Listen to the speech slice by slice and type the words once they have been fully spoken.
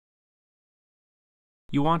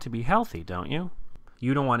You want to be healthy, don't you?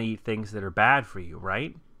 You don't want to eat things that are bad for you,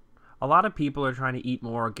 right? A lot of people are trying to eat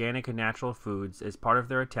more organic and natural foods as part of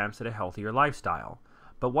their attempts at a healthier lifestyle.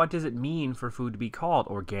 But what does it mean for food to be called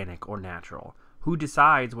organic or natural? Who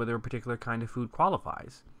decides whether a particular kind of food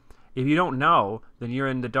qualifies? If you don't know, then you're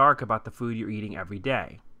in the dark about the food you're eating every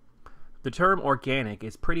day. The term organic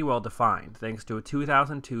is pretty well defined thanks to a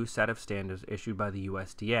 2002 set of standards issued by the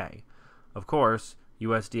USDA. Of course,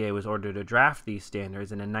 USDA was ordered to draft these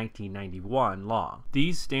standards in a 1991 law.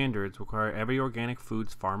 These standards require every organic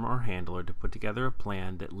foods farmer or handler to put together a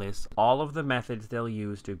plan that lists all of the methods they'll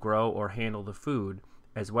use to grow or handle the food,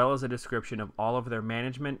 as well as a description of all of their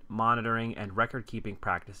management, monitoring, and record-keeping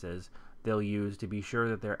practices they'll use to be sure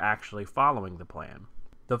that they're actually following the plan.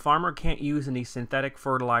 The farmer can't use any synthetic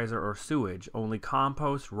fertilizer or sewage, only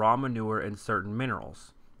compost, raw manure, and certain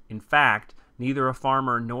minerals. In fact, neither a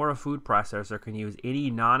farmer nor a food processor can use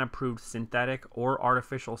any non-approved synthetic or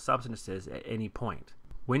artificial substances at any point.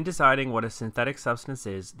 When deciding what a synthetic substance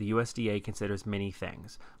is, the USDA considers many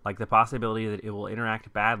things, like the possibility that it will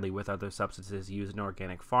interact badly with other substances used in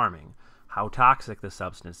organic farming, how toxic the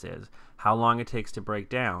substance is, how long it takes to break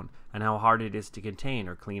down, and how hard it is to contain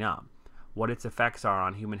or clean up, what its effects are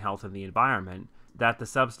on human health and the environment, that the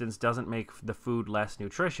substance doesn't make the food less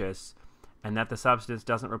nutritious, and that the substance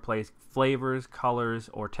doesn't replace flavors, colors,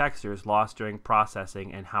 or textures lost during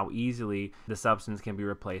processing, and how easily the substance can be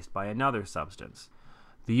replaced by another substance.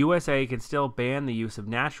 The USA can still ban the use of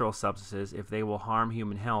natural substances if they will harm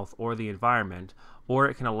human health or the environment, or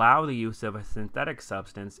it can allow the use of a synthetic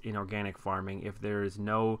substance in organic farming if there is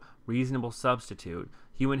no reasonable substitute,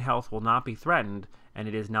 human health will not be threatened, and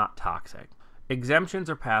it is not toxic. Exemptions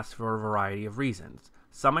are passed for a variety of reasons.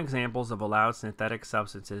 Some examples of allowed synthetic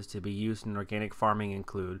substances to be used in organic farming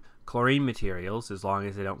include chlorine materials, as long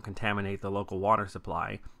as they don't contaminate the local water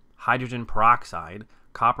supply, hydrogen peroxide,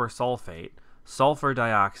 copper sulfate, sulfur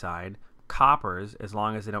dioxide, coppers, as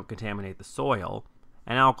long as they don't contaminate the soil,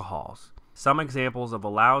 and alcohols. Some examples of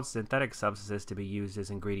allowed synthetic substances to be used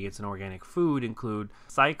as ingredients in organic food include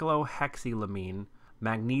cyclohexylamine,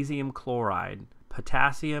 magnesium chloride,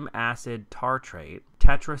 potassium acid tartrate,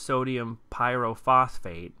 tetrasodium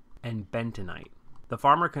pyrophosphate, and bentonite. The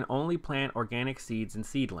farmer can only plant organic seeds and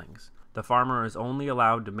seedlings. The farmer is only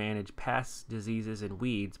allowed to manage pests, diseases, and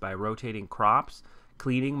weeds by rotating crops,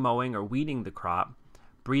 cleaning, mowing, or weeding the crop,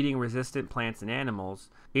 breeding resistant plants and animals,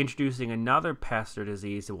 introducing another pest or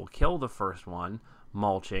disease that will kill the first one,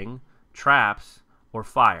 mulching, traps, or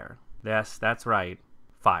fire. Yes, that's right,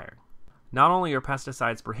 fire. Not only are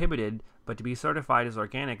pesticides prohibited, but to be certified as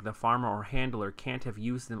organic, the farmer or handler can't have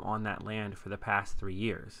used them on that land for the past 3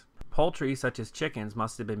 years. Poultry, such as chickens,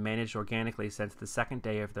 must have been managed organically since the second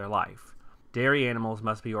day of their life. Dairy animals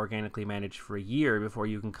must be organically managed for a year before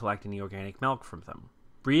you can collect any organic milk from them.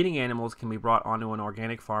 Breeding animals can be brought onto an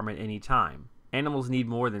organic farm at any time. Animals need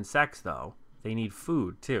more than sex, though. They need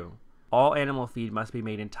food, too. All animal feed must be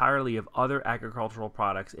made entirely of other agricultural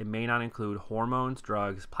products. It may not include hormones,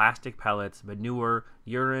 drugs, plastic pellets, manure,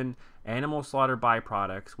 urine, animal slaughter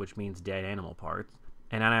byproducts, which means dead animal parts,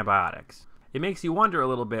 and antibiotics. It makes you wonder a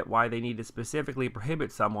little bit why they need to specifically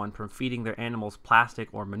prohibit someone from feeding their animals plastic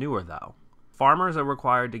or manure, though. Farmers are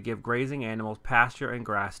required to give grazing animals pasture and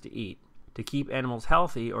grass to eat. To keep animals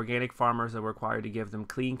healthy, organic farmers are required to give them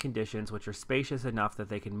clean conditions which are spacious enough that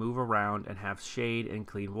they can move around and have shade and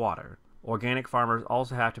clean water. Organic farmers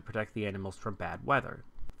also have to protect the animals from bad weather.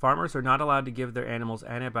 Farmers are not allowed to give their animals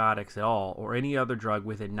antibiotics at all or any other drug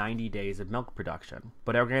within 90 days of milk production.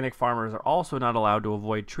 But organic farmers are also not allowed to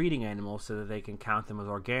avoid treating animals so that they can count them as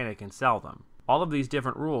organic and sell them. All of these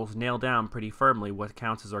different rules nail down pretty firmly what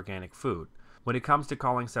counts as organic food. When it comes to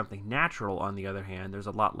calling something natural, on the other hand, there's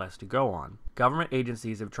a lot less to go on. Government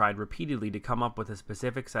agencies have tried repeatedly to come up with a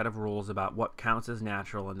specific set of rules about what counts as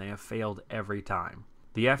natural, and they have failed every time.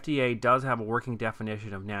 The FDA does have a working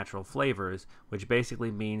definition of natural flavors, which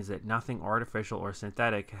basically means that nothing artificial or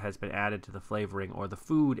synthetic has been added to the flavoring or the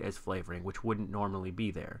food as flavoring, which wouldn't normally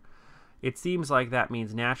be there. It seems like that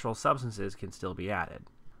means natural substances can still be added.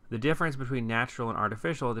 The difference between natural and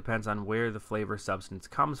artificial depends on where the flavor substance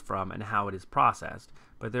comes from and how it is processed,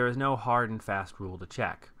 but there is no hard and fast rule to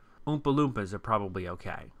check. Oompa Loompas are probably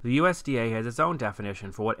okay. The USDA has its own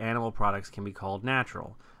definition for what animal products can be called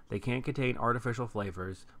natural. They can't contain artificial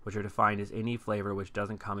flavors, which are defined as any flavor which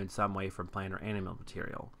doesn't come in some way from plant or animal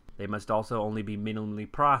material. They must also only be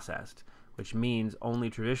minimally processed, which means only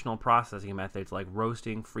traditional processing methods like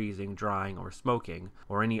roasting, freezing, drying, or smoking,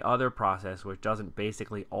 or any other process which doesn't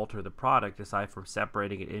basically alter the product aside from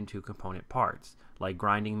separating it into component parts, like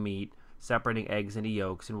grinding meat, separating eggs into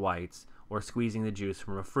yolks and whites, or squeezing the juice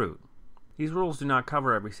from a fruit. These rules do not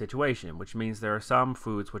cover every situation, which means there are some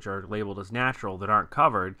foods which are labeled as natural that aren't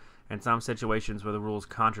covered, and some situations where the rules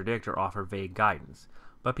contradict or offer vague guidance.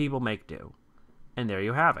 But people make do. And there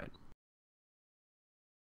you have it.